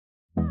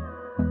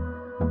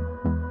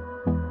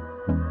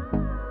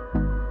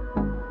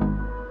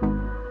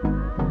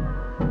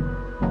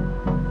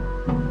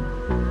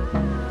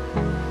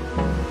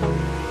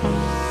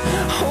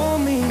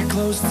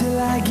close till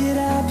I get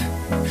up.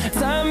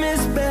 Time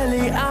is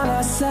barely on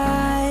our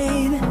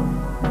side.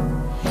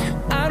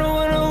 I don't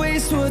wanna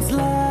waste what's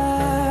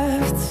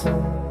left.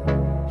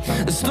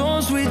 The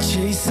storms we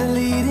chase are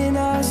leading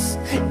us,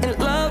 and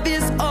love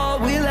is all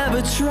we'll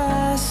ever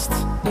trust.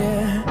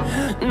 Yeah,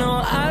 no,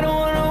 I don't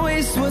wanna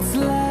waste what's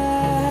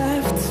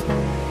left.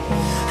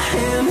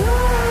 And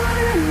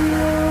on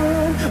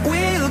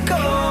we'll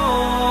go,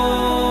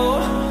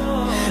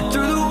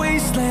 through the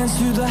wastelands,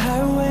 through the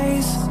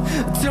highways,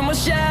 till my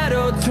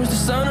shadow turns to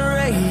sun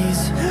rays.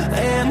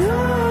 And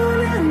on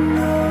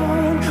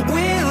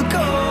we'll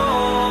go,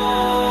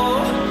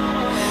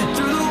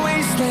 through the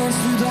wastelands,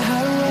 through the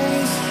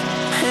highways,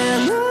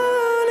 and on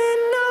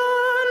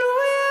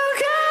we'll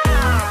go.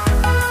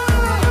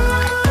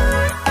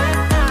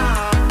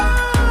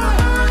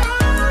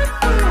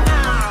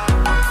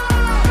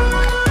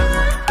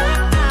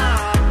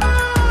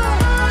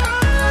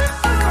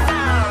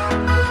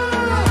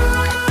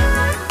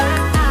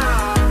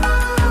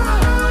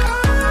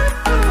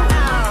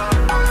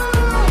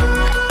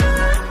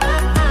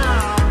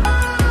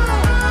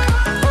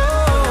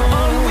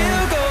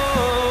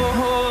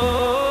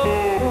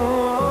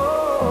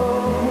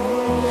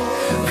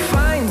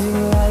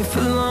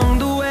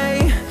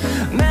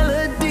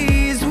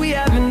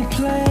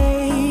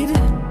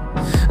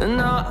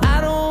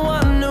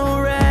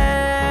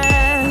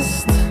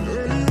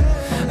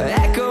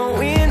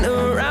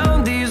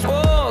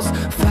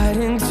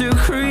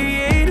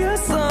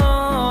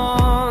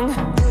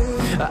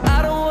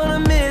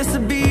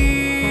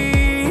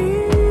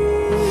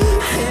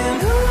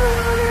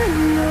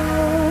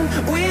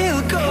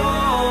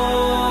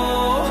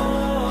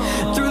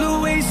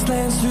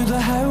 Through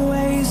the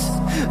highways,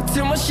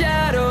 till my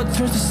shadow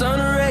turns to sun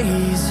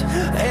rays.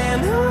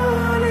 And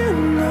on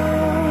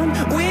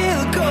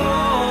we'll go,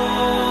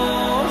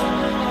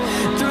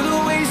 through the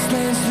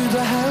wastelands, through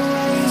the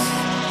highways,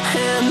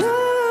 and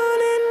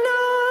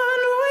on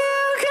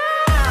we'll go.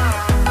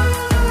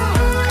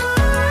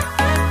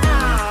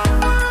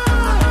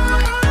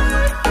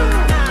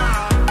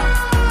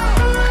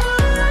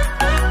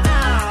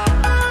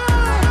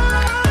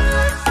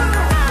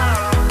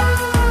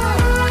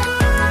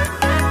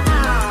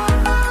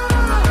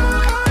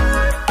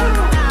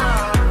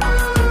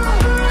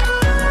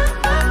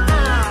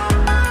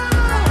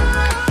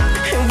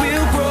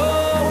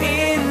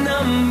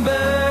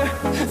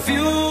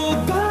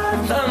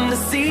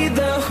 See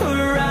the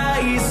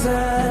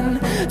horizon,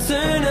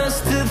 turn us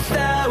to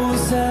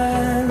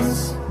thousands,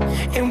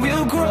 and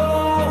we'll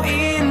grow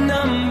in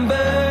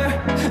number,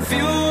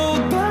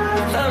 fueled by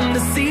them. To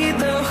see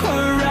the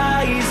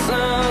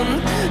horizon,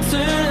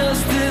 turn us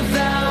to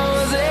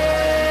thousands,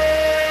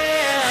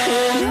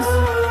 and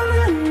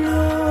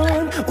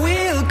on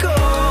we'll go,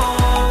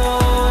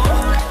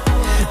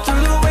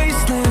 through the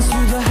wastelands,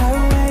 through the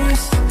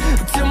highways,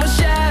 till my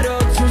shadow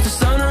turns to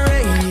sun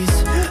rays.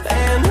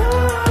 And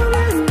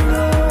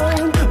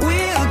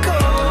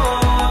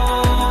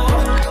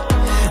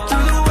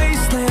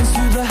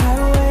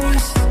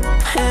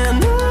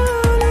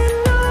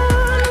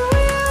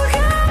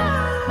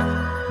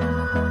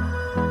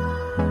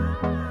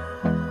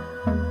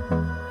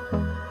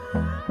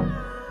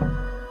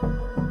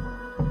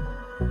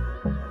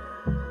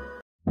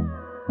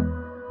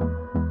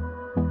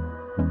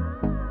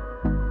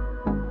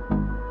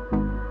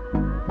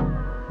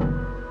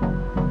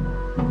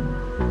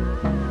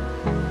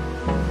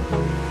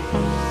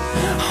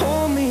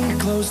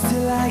close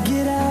till I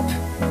get up.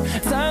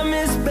 Time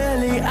is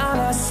barely on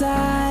our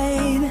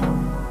side.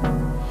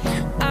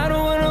 I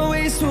don't wanna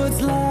waste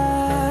what's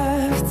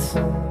left.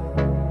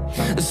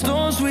 The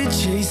storms we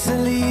chase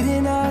are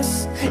leading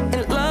us,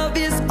 and love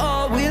is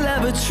all we'll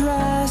ever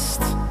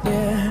trust.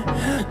 Yeah,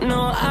 no,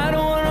 I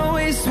don't wanna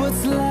waste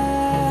what's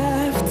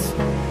left.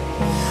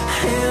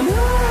 And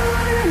on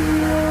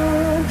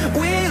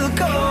we'll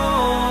go,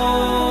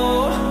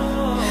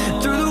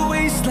 through the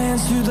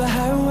wastelands, through the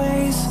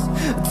highways,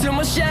 till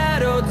my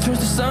shadow turns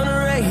to sun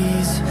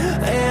rays.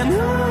 And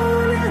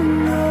on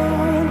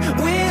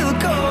we'll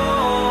go,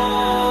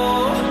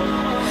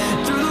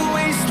 through the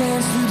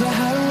wastelands, through the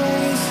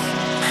highways,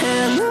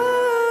 and on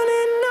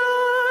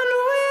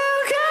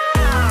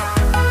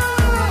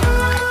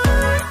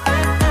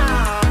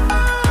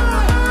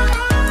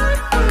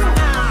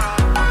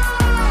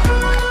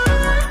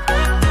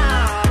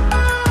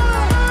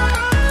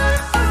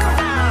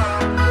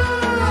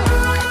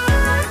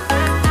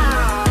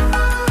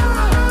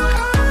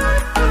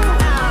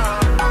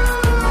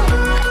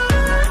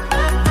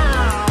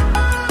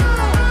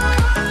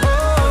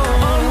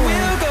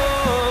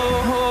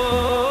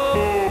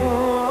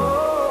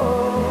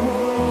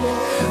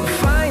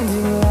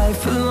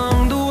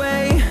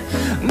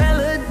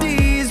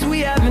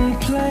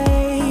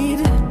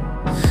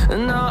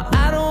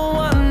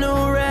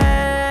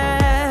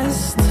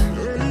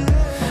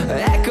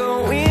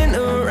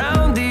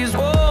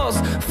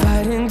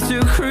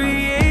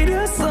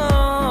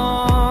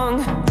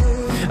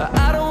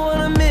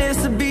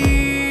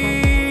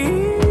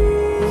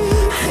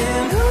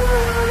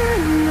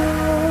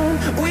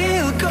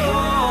we'll go.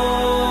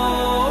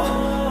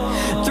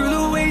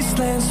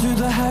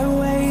 the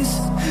highways,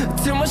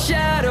 till my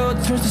shadow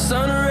turns to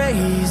sun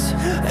rays.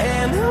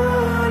 And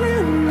on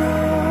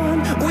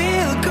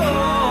we'll go,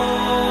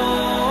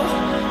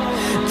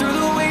 through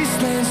the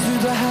wastelands,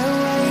 through the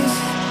highways.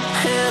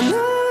 And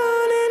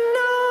on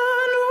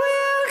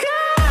we'll go.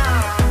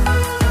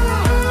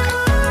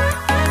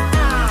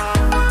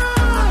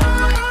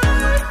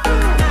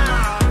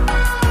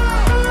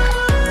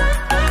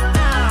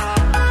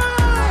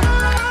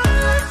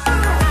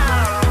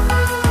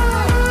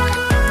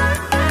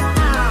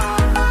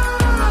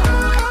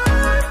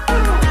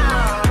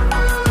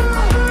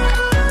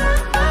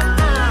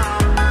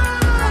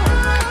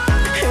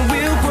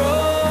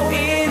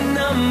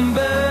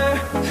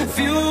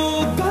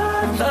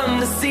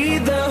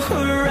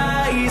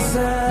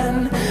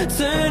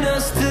 Turn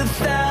us to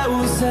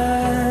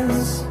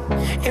thousands,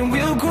 and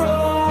we'll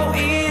grow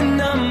in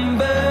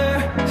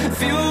number,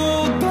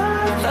 fueled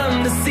by them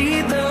to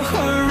see the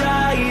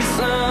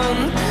horizon.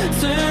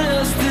 Turn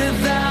us to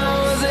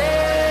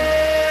thousands,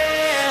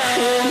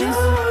 and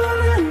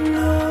on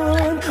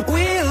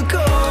we'll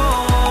go,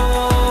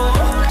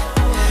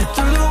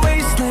 through the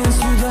wastelands,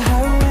 through the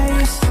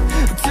highways,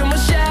 till my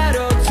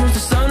shadow turns to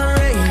sun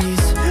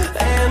rays.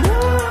 And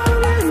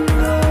on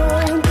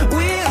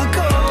we'll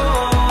go,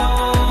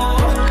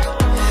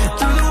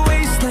 through the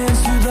wastelands,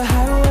 through the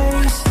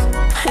highways.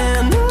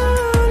 And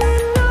on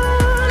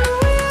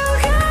we'll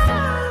go.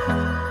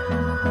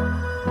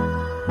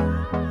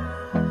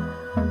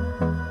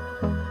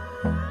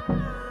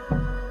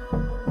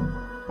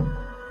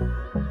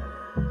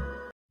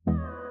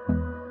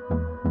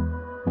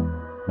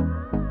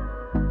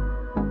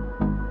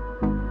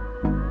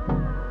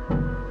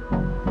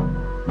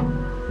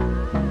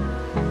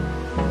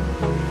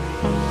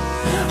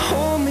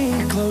 Hold me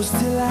close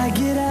till I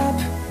get up.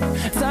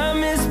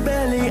 Time is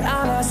barely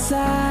on our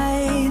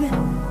side.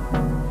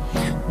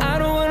 I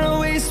don't wanna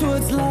waste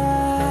what's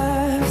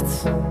left.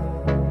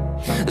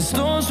 The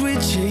storms we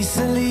chase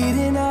are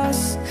leading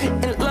us,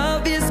 and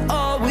love is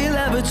all we'll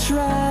ever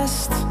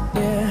trust.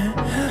 Yeah,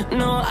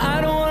 no,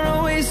 I don't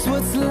wanna waste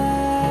what's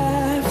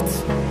left.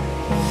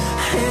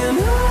 And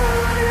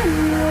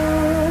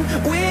on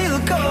we'll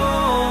go,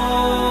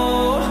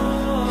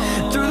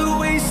 through the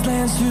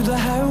wastelands, through the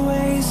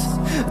highways,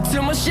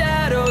 till my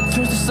shadow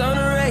turns to sun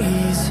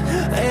rays.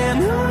 And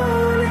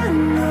on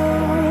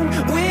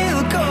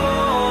we'll go,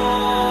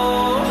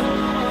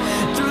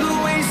 through the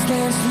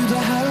wastelands, through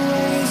the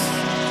highways.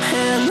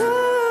 And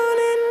on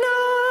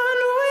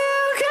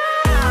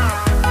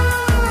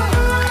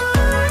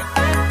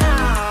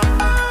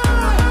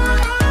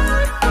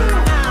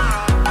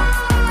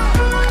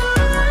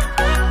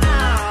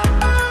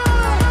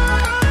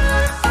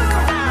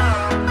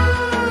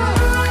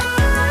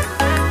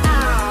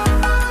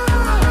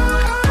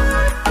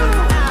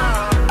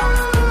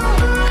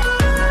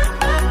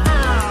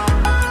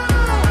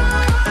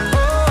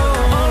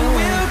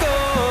we'll go.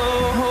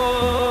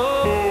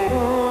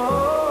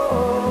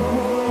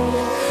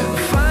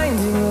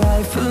 Finding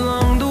life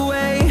along the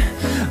way,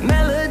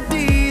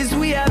 melodies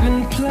we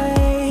haven't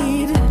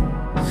played.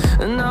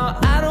 No,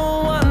 I don't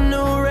want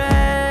no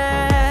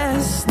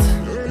rest.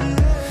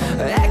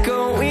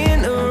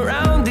 Echoing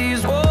around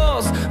these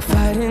walls,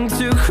 fighting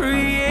to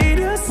create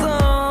a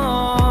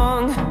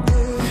song.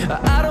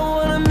 I don't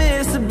wanna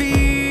miss a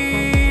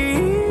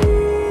beat.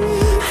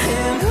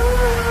 And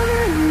on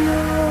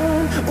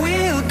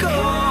we'll go,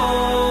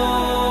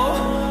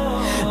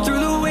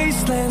 through the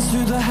wastelands,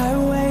 through the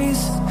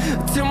highways,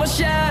 till my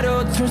shadow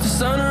turns to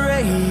sun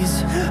rays.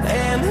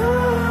 And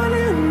on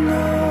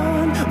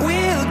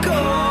we'll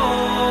go,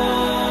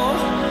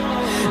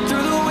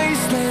 through the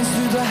wastelands,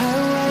 through the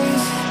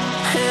highways.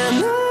 And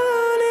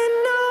on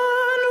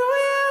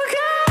we'll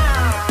go.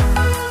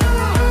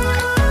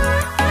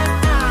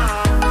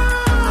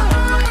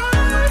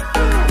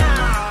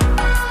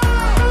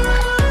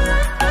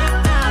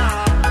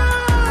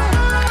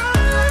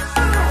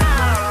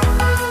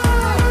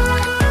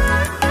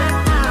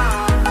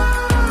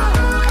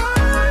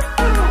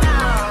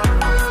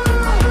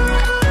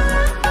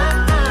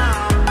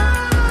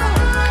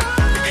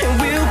 And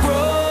we'll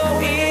grow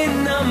in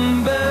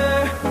number,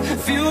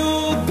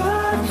 fueled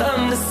by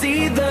them to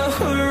see the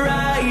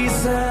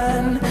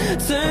horizon.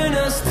 Turn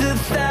us to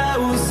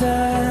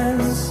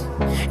thousands,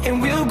 and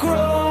we'll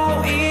grow